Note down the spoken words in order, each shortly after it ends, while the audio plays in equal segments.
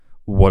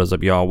What is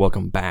up, y'all?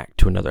 Welcome back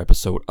to another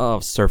episode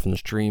of Surfing the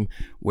Stream,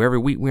 where every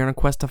week we are on a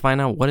quest to find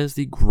out what is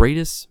the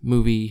greatest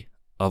movie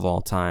of all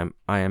time.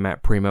 I am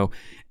Matt Primo,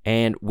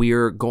 and we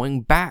are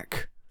going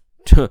back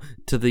to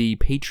the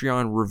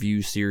Patreon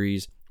review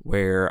series,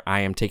 where I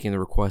am taking the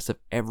request of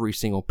every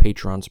single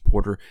Patreon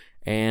supporter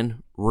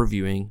and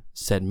reviewing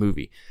said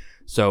movie.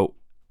 So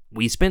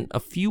we spent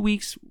a few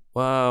weeks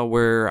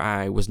where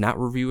I was not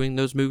reviewing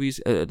those movies.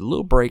 A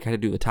little break. I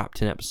had to do the top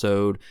 10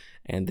 episode,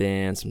 and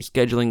then some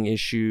scheduling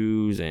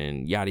issues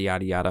and yada,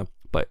 yada, yada.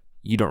 But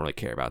you don't really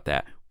care about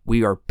that.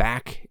 We are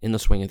back in the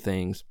swing of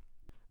things.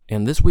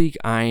 And this week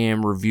I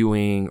am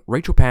reviewing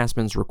Rachel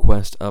Passman's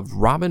request of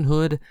Robin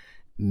Hood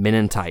Men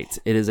in Tights.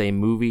 It is a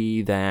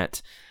movie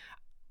that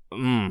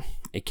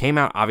it came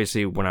out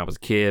obviously when I was a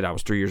kid. I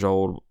was 3 years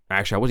old.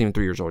 Actually, I wasn't even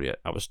 3 years old yet.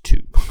 I was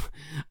 2.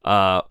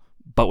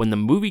 But when the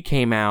movie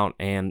came out,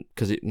 and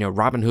because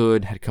Robin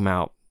Hood had come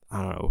out,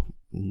 I don't know,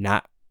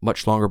 not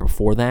much longer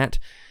before that,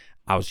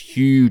 I was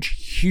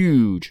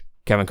huge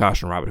Kevin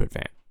Costner Robin Hood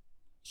fan.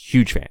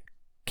 Huge fan.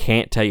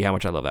 Can't tell you how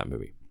much I love that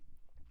movie.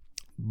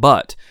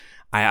 But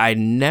I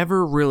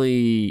never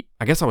really,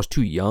 I guess I was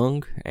too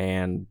young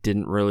and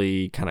didn't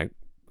really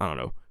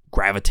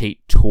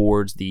gravitate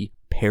towards the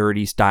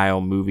parody style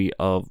movie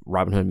of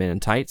Robin Hood Men in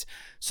Tights.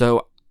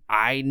 So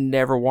I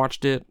never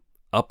watched it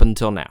up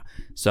until now.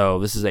 So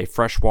this is a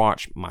fresh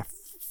watch, my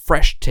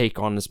fresh take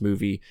on this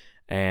movie,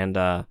 and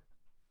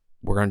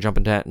we're going to jump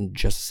into that in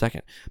just a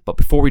second. But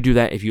before we do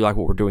that, if you like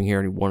what we're doing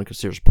here and you want to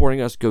consider supporting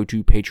us, go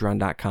to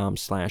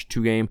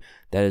patreon.com/2game.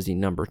 That is the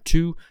number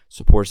 2.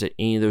 Support us at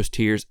any of those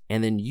tiers,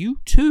 and then you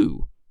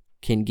too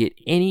can get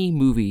any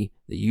movie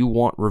that you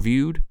want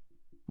reviewed.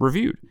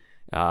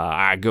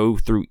 I go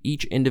through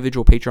each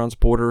individual Patreon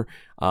supporter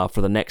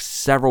for the next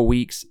several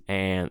weeks,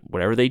 and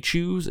whatever they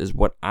choose is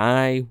what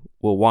I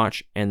will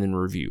watch and then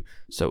review.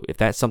 So if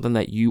that's something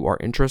that you are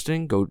interested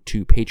in, go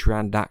to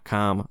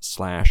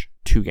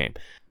patreon.com/2game.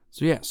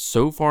 So yeah,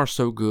 so far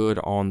so good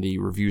on the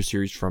review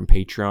series from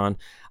Patreon.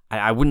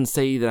 I wouldn't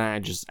say that I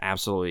just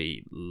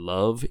absolutely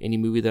love any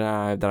movie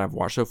that I've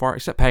watched so far,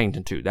 except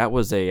Paddington 2. That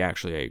was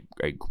actually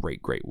a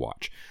great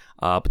watch.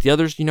 But the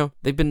others,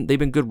 they've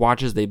been good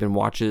watches. They've been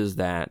watches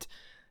that,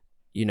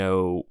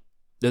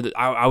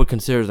 I would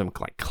consider them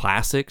like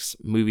classics,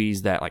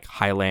 movies that like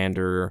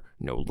Highlander,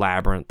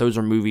 Labyrinth. Those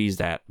are movies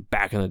that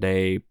back in the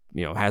day,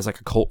 has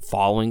like a cult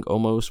following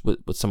almost with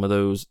some of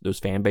those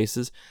fan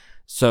bases.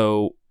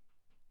 So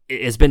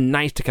it's been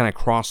nice to kind of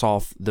cross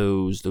off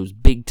those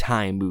big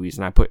time movies,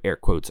 and I put air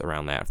quotes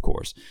around that, of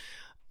course.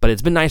 But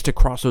it's been nice to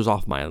cross those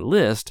off my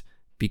list,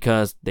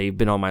 because they've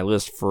been on my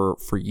list for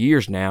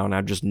years now, and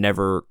I've just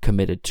never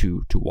committed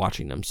to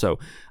watching them. So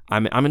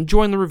I'm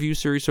enjoying the review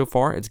series so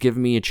far. It's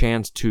given me a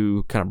chance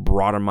to kind of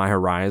broaden my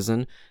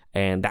horizon,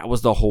 and that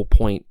was the whole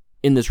point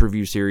in this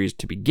review series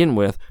to begin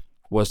with,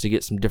 was to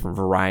get some different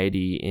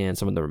variety in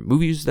some of the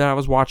movies that I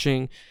was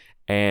watching.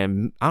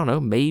 And I don't know,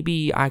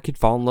 maybe I could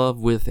fall in love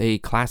with a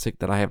classic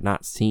that I have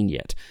not seen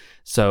yet.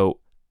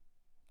 So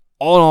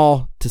all in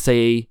all, to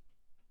say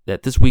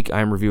that this week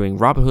I'm reviewing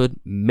Robin Hood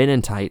Men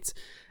in Tights.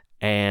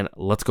 And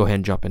let's go ahead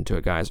and jump into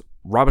it, guys.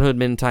 Robin Hood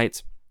Men in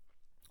Tights.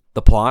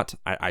 The plot,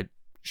 I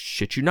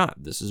shit you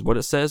not, this is what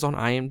it says on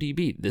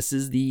IMDb. This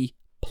is the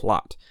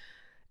plot.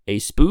 A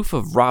spoof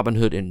of Robin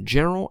Hood in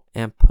general,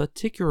 and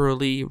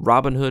particularly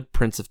Robin Hood,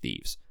 Prince of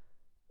Thieves.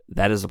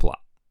 That is the plot.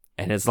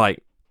 And it's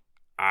like,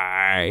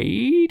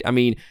 I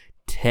mean,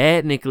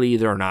 technically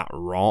they're not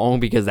wrong,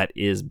 because that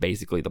is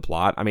basically the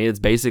plot. I mean, it's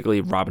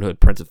basically Robin Hood,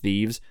 Prince of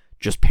Thieves,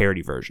 just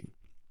parody version.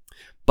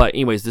 But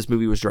anyways, this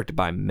movie was directed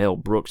by Mel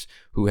Brooks,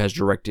 who has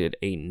directed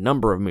a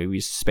number of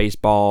movies: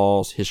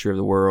 Spaceballs, History of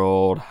the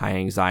World, High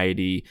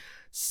Anxiety,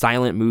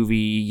 Silent Movie,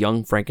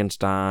 Young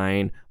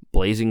Frankenstein,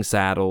 Blazing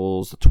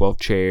Saddles, The 12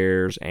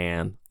 Chairs,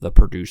 and The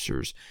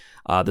Producers.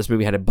 This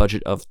movie had a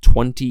budget of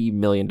 $20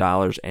 million,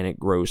 and it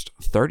grossed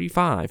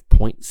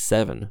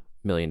 $35.7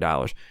 million.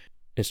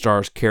 It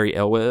stars Cary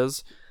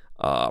Elwes,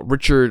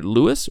 Richard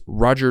Lewis,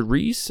 Roger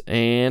Rees,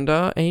 and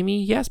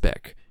Amy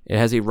Yasbeck. It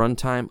has a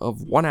runtime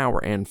of 1 hour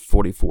and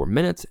 44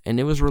 minutes, and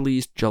it was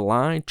released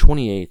July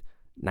 28th,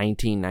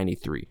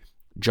 1993.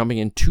 Jumping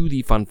into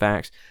the fun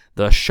facts,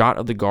 the shot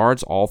of the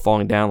guards all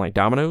falling down like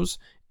dominoes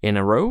in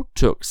a row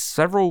took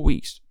several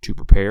weeks to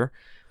prepare.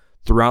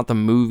 Throughout the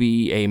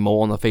movie, a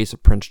mole on the face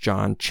of Prince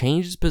John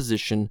changes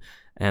position,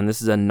 and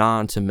this is a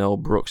nod to Mel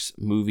Brooks'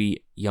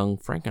 movie Young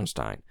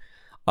Frankenstein.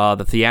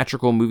 The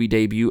theatrical movie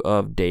debut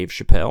of Dave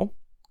Chappelle,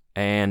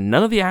 and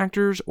none of the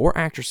actors or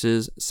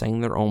actresses sang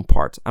their own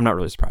parts. I'm not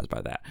really surprised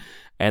by that.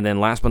 And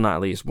then last but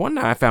not least, one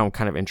that I found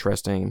kind of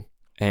interesting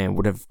and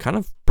would have kind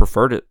of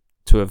preferred it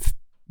to have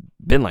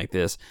been like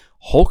this: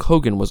 Hulk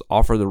Hogan was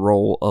offered the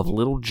role of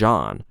Little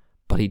John,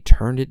 but he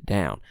turned it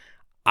down.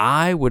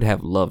 I would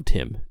have loved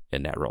him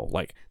in that role.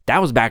 Like,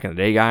 that was back in the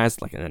day,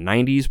 guys, like in the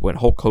 90s when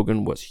Hulk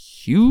Hogan was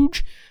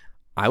huge.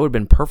 I would have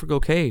been perfectly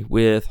okay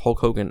with Hulk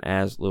Hogan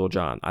as Little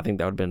John. I think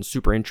that would have been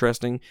super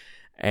interesting,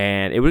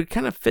 and it would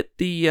kind of fit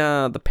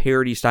the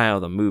parody style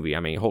of the movie. I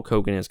mean, Hulk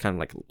Hogan is kind of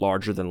like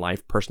larger than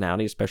life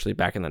personality, especially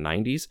back in the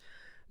 90s.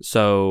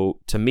 So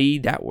to me,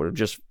 that would have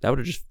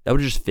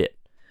just fit.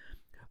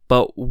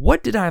 But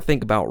what did I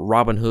think about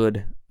Robin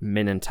Hood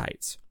Men in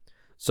Tights?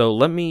 So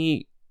let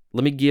me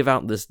give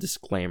out this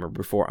disclaimer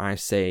before I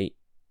say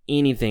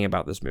anything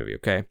about this movie,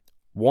 okay?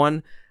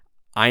 One,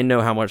 I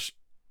know how much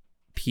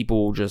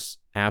people just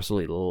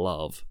absolutely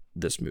love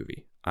this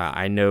movie.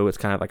 I know it's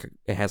kind of like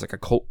it has like a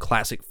cult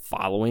classic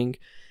following,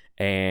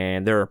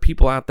 and there are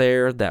people out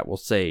there that will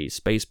say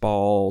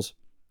Spaceballs,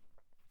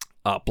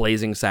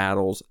 Blazing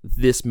Saddles,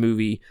 this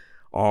movie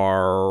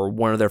are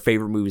one of their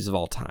favorite movies of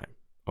all time,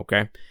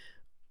 okay?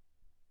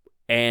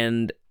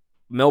 And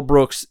Mel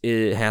Brooks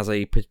has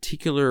a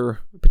particular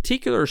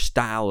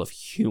style of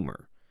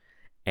humor,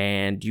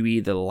 and you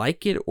either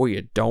like it or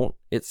you don't,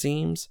 it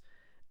seems.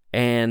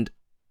 And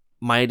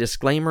my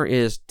disclaimer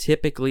is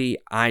typically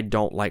I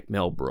don't like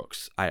Mel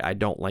Brooks. I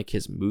don't like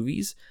his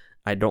movies.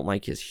 I don't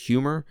like his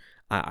humor.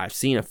 I've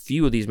seen a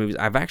few of these movies.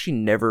 I've actually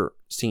never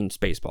seen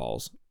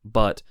Spaceballs,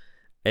 but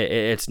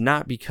it's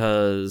not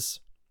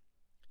because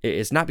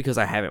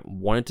I haven't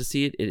wanted to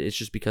see it. It's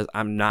just because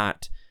I'm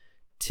not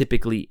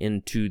typically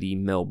into the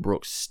Mel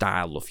Brooks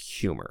style of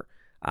humor.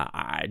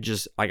 I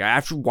just, like,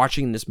 after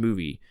watching this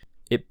movie,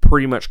 it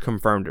pretty much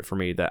confirmed it for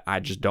me that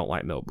I just don't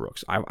like Mel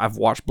Brooks. I've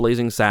watched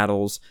Blazing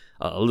Saddles,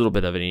 a little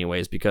bit of it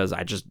anyways, because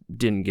I just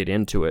didn't get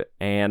into it.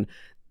 And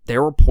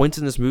there were points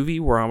in this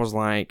movie where I was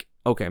like,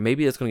 okay,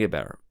 maybe it's going to get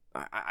better.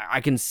 I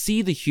can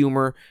see the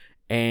humor,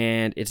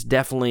 and it's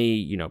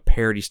definitely,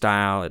 parody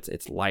style.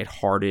 It's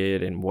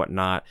lighthearted and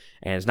whatnot,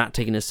 and it's not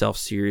taking itself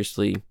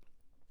seriously.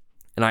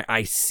 And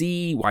I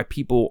see why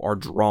people are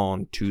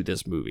drawn to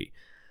this movie.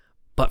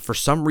 But for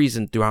some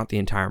reason, throughout the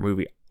entire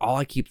movie, all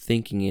I keep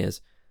thinking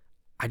is,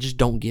 I just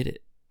don't get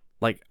it.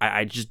 Like,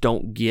 I just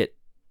don't get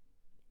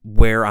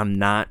where I'm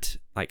not,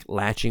 like,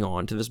 latching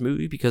on to this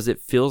movie, because it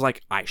feels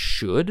like I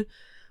should.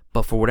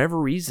 But for whatever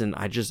reason,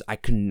 I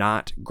could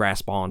not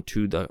grasp on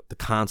to the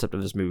concept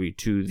of this movie,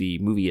 to the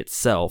movie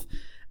itself.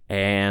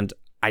 And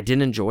I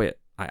didn't enjoy it.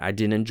 I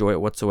didn't enjoy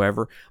it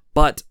whatsoever.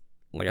 But,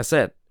 like I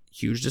said,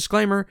 huge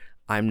disclaimer,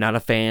 I'm not a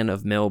fan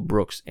of Mel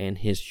Brooks and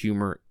his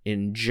humor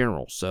in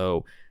general.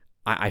 So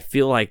I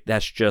feel like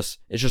it's just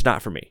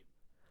not for me.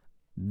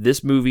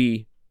 This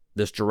movie,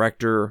 this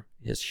director,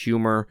 his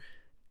humor,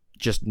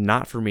 just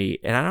not for me.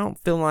 And I don't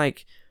feel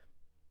like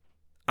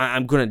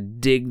I'm going to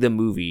dig the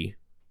movie.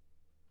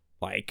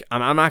 Like,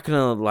 I'm not going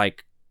to,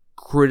 like,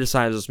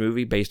 criticize this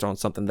movie based on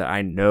something that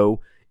I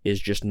know is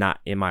just not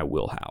in my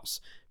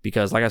wheelhouse.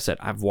 Because, like I said,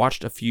 I've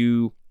watched a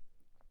few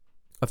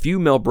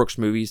Mel Brooks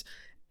movies,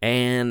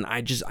 and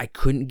I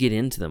couldn't get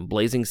into them.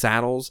 Blazing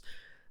Saddles,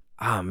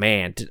 oh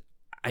man,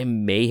 I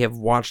may have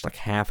watched like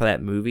half of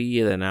that movie,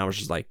 and then I was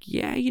just like,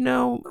 yeah,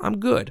 I'm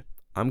good.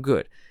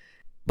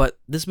 But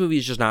this movie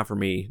is just not for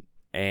me,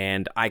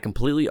 and I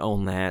completely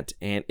own that,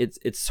 and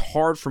it's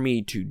hard for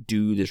me to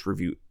do this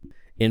review.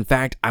 In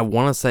fact, I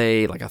want to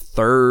say like a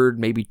third,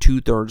 maybe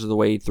 2/3 of the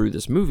way through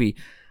this movie,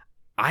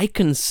 I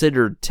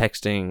considered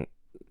texting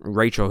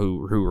Rachel,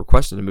 who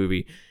requested the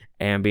movie,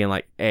 and being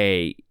like,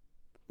 hey,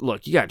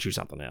 look, you got to choose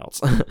something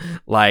else.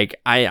 Like,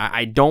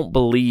 I don't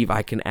believe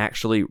I can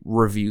actually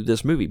review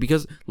this movie,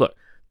 because, look,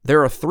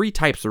 there are 3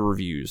 types of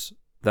reviews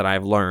that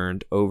I've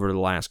learned over the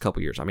last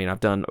couple years. I mean,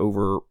 I've done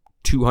over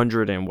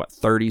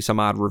 230 some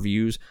odd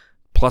reviews,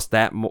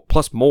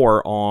 plus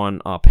more on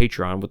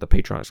Patreon with the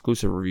Patreon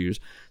exclusive reviews.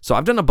 So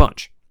I've done a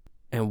bunch.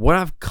 And what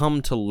I've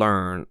come to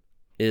learn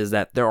is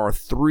that there are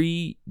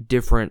 3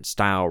 different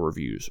style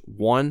reviews.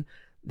 One,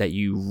 that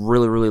you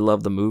really, really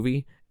love the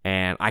movie,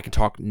 and I can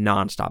talk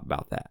nonstop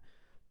about that.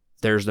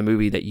 There's the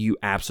movie that you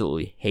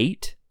absolutely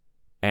hate,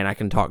 and I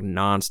can talk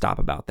nonstop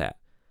about that.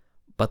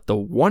 But the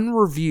one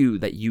review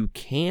that you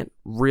can't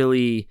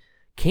really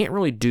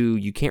do,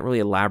 you can't really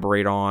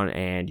elaborate on,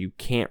 and you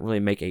can't really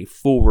make a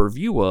full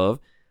review of,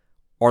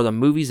 are the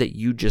movies that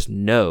you just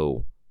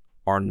know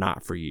are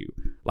not for you.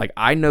 Like,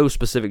 I know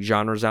specific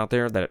genres out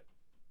there that,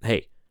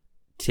 hey,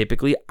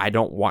 typically I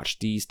don't watch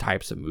these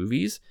types of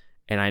movies,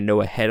 and I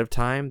know ahead of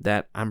time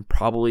that I'm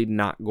probably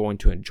not going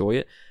to enjoy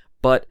it.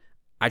 But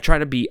I try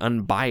to be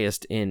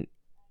unbiased in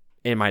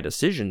my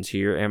decisions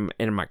here, and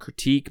in my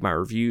critique, my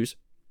reviews,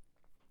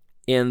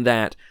 in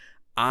that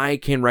I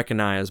can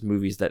recognize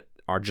movies that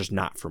are just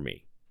not for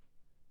me.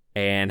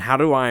 And how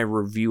do I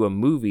review a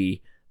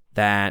movie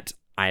that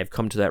I have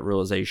come to that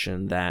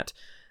realization that,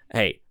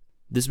 hey,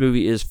 this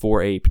movie is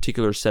for a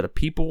particular set of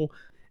people,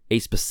 a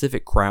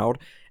specific crowd,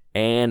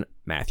 and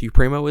Matthew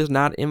Primo is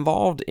not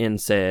involved in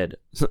said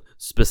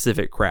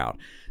specific crowd.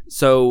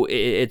 So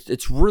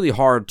it's really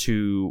hard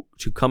to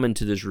come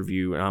into this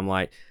review, and I'm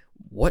like,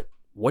 what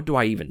do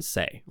I even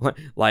say?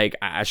 Like,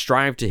 I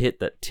strive to hit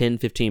the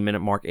 10-15 minute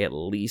mark at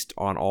least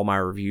on all my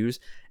reviews,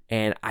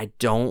 and I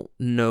don't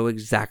know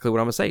exactly what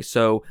I'm going to say.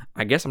 So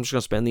I guess I'm just going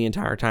to spend the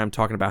entire time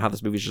talking about how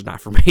this movie is just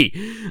not for me.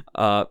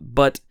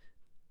 But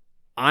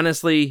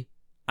honestly,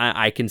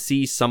 I can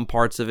see some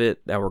parts of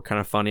it that were kind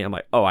of funny. I'm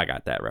like, oh, I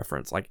got that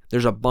reference. Like,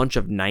 there's a bunch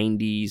of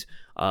 90s,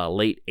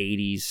 late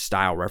 80s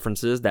style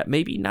references that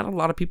maybe not a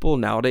lot of people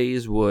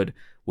nowadays would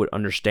would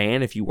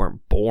understand if you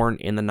weren't born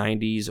in the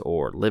 90s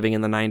or living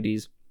in the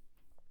 90s.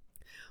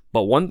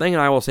 But one thing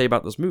I will say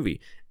about this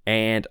movie,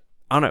 and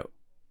I don't know,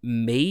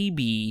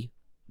 maybe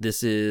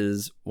this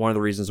is one of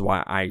the reasons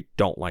why I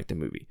don't like the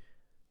movie.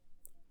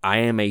 I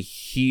am a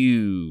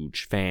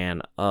huge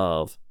fan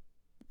of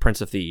Prince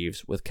of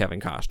Thieves with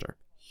Kevin Costner.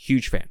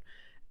 Huge fan.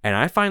 And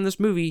I find this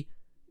movie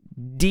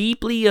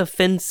deeply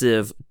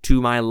offensive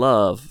to my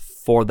love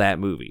for that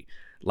movie.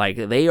 Like,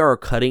 they are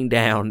cutting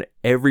down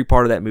every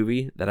part of that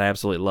movie that I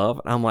absolutely love.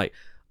 And I'm like,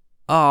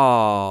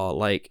 oh,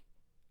 like,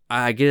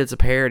 I get it's a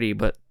parody,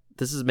 but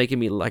this is making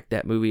me like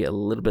that movie a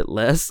little bit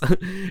less.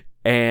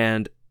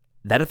 And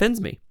that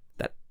offends me.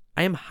 That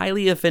I am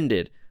highly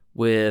offended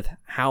with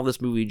how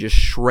this movie just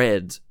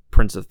shreds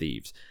Prince of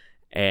Thieves.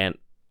 And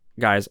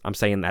guys, I'm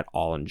saying that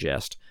all in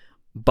jest,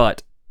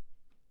 but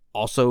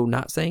also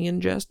not saying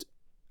in jest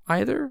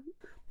either.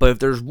 But if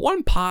there's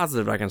one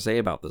positive I can say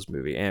about this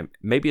movie, and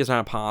maybe it's not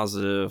a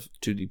positive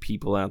to the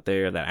people out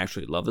there that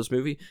actually love this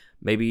movie,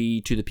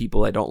 maybe to the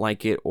people that don't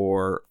like it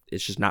or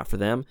it's just not for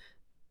them,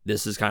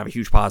 this is kind of a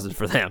huge positive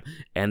for them.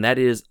 And that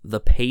is the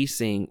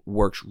pacing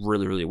works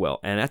really, really well.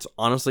 And that's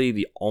honestly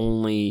the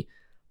only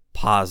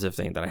positive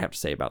thing that I have to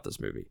say about this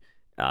movie.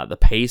 The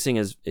pacing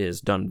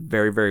is done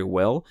very, very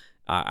well.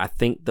 I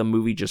think the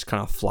movie just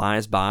kind of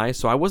flies by.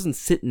 So I wasn't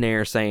sitting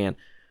there saying,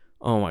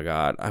 oh my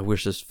God, I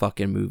wish this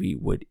fucking movie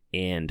would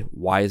end.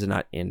 Why is it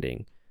not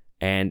ending?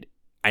 And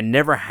I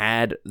never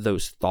had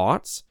those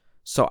thoughts.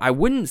 So I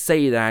wouldn't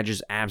say that I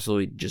just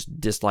absolutely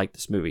just dislike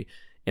this movie.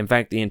 In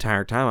fact, the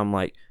entire time I'm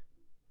like,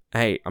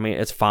 hey, I mean,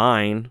 it's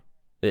fine.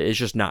 It's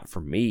just not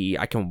for me.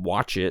 I can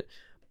watch it,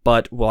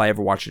 but will I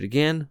ever watch it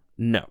again?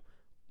 No.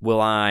 Will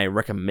I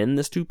recommend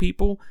this to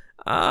people?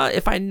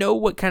 If I know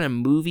what kind of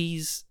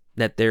movies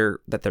that they're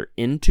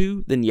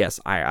into, then yes,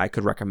 I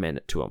could recommend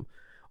it to them,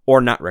 or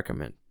not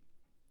recommend.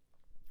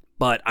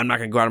 But I'm not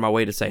going to go out of my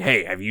way to say,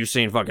 hey, have you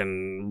seen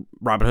fucking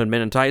Robin Hood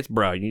Men in Tights?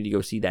 Bro, you need to go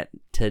see that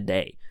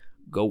today.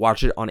 Go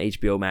watch it on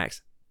HBO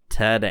Max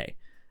today.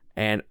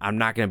 And I'm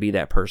not going to be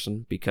that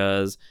person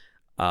because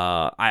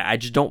I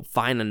just don't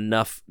find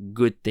enough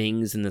good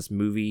things in this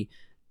movie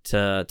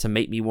to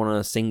make me want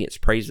to sing its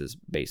praises,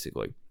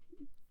 basically.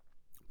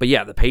 But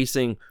yeah, the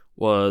pacing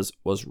was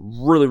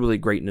really, really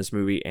great in this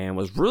movie and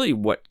was really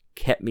what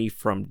kept me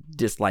from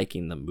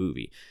disliking the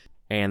movie.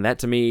 And that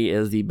to me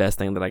is the best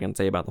thing that I can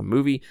say about the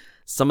movie.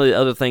 Some of the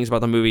other things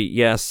about the movie,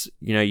 yes,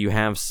 you know, you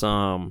have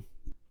some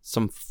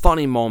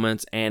funny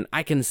moments, and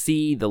I can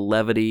see the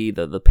levity,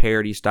 the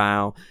parody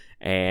style,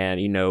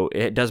 and, you know,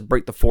 it does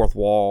break the fourth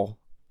wall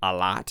a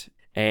lot.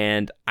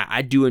 And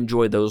I do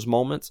enjoy those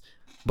moments,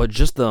 but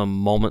just the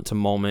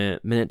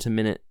moment-to-moment,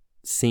 minute-to-minute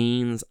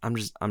scenes, I'm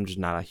just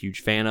not a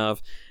huge fan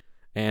of.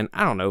 And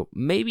I don't know,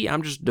 maybe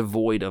I'm just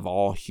devoid of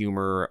all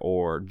humor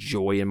or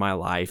joy in my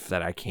life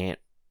that I can't,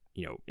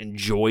 you know,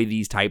 enjoy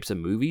these types of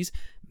movies.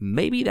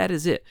 Maybe that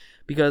is it,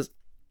 because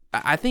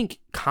I think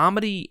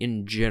comedy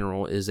in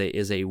general is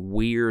a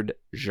weird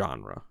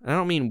genre. And I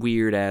don't mean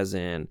weird as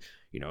in,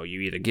 you know,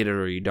 you either get it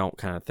or you don't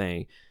kind of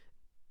thing.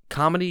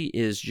 Comedy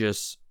is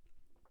just,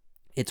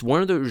 it's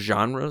one of those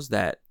genres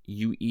that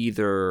you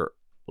either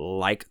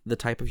like the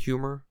type of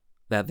humor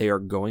that they are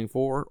going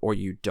for or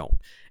you don't.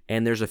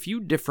 And there's a few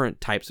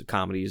different types of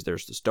comedies.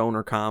 There's the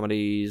stoner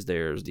comedies,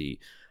 there's the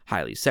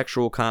highly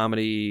sexual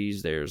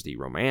comedies, there's the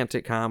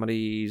romantic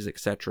comedies,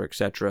 etc.,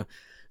 etc.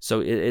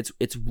 So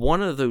it's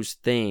one of those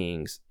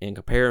things in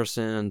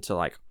comparison to,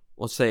 like,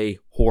 let's say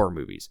horror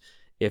movies.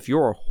 If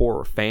you're a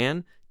horror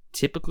fan,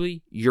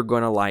 typically you're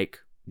going to like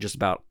just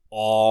about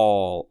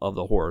all of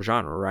the horror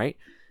genre, right?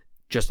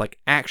 Just like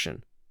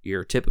action,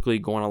 you're typically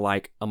going to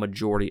like a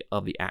majority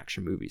of the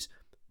action movies.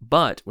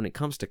 But when it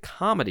comes to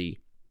comedy,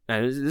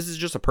 and this is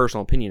just a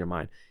personal opinion of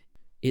mine,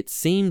 it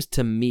seems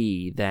to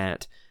me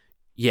that,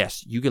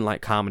 yes, you can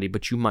like comedy,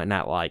 but you might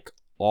not like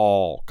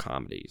all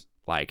comedies.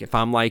 Like, if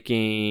I'm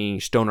liking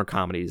stoner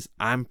comedies,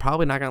 I'm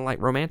probably not going to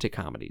like romantic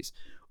comedies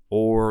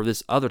or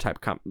this other type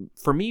of comedy.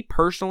 For me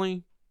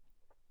personally,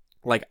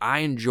 like, I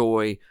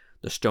enjoy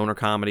the stoner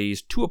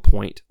comedies to a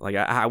point. Like,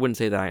 I wouldn't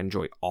say that I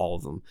enjoy all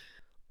of them.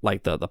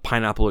 Like the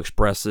Pineapple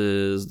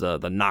Expresses,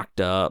 the Knocked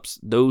Ups,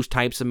 those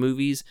types of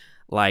movies.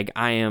 Like,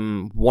 I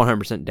am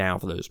 100% down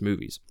for those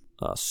movies.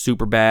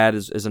 Superbad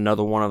is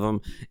another one of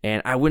them.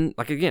 And I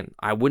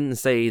wouldn't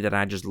say that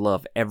I just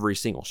love every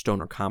single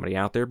stoner comedy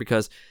out there,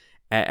 because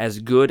as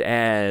good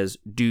as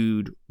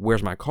Dude,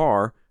 Where's My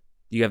Car,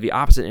 you have the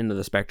opposite end of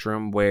the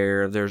spectrum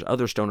where there's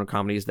other stoner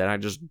comedies that I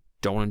just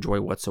don't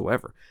enjoy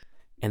whatsoever.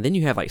 And then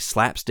you have like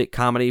slapstick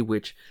comedy,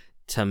 which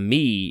to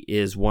me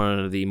is one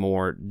of the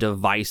more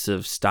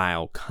divisive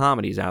style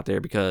comedies out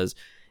there, because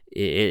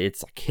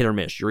it's like hit or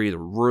miss. You're either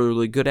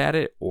really good at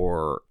it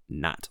or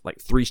not. Like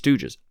Three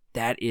Stooges.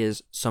 That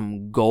is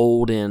some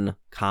golden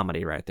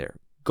comedy right there.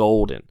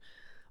 Golden.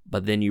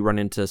 But then you run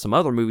into some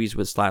other movies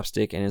with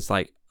slapstick and it's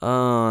like,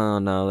 oh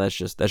no, that's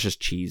just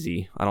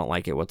cheesy. I don't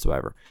like it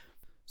whatsoever.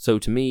 So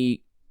to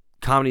me,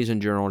 comedies in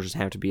general just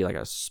have to be like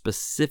a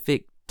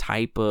specific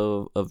type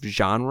of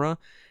genre.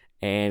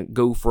 and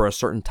go for a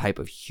certain type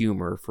of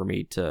humor for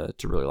me to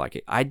really like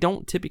it. I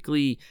don't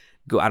typically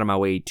go out of my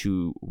way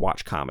to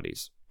watch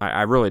comedies.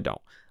 I really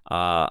don't.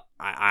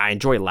 I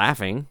enjoy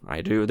laughing.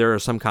 I do. There are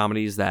some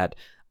comedies that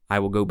I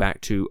will go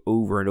back to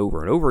over and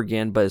over and over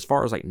again. But as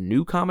far as like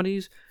new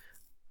comedies,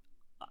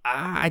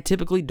 I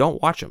typically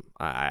don't watch them.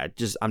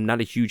 I'm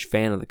not a huge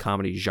fan of the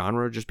comedy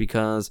genre, just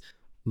because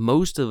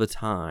most of the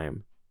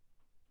time,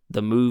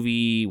 the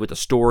movie with the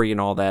story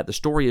and all that, the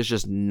story is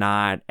just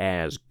not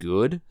as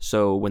good.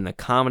 So when the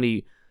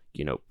comedy,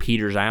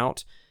 peters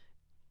out,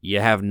 you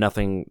have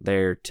nothing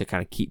there to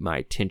kind of keep my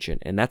attention.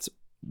 And that's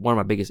one of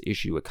my biggest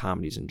issue with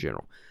comedies in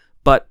general.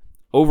 But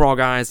overall,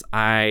 guys,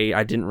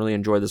 I didn't really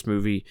enjoy this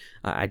movie.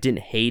 I didn't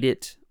hate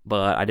it,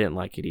 but I didn't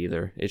like it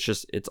either.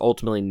 It's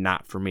ultimately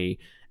not for me.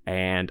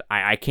 And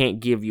I can't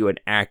give you an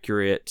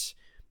accurate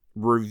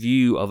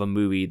review of a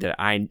movie that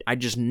I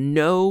just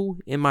know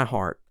in my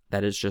heart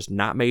that it's just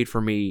not made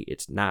for me.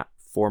 It's not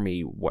for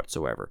me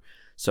whatsoever.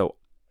 So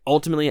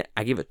ultimately,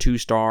 I give it 2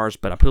 stars,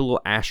 but I put a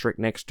little asterisk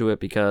next to it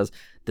because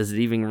does it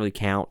even really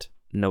count?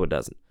 No, it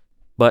doesn't.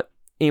 But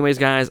anyways,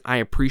 guys, I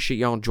appreciate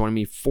y'all joining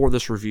me for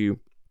this review,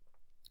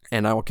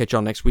 and I will catch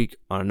y'all next week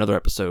on another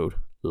episode.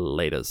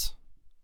 Laters.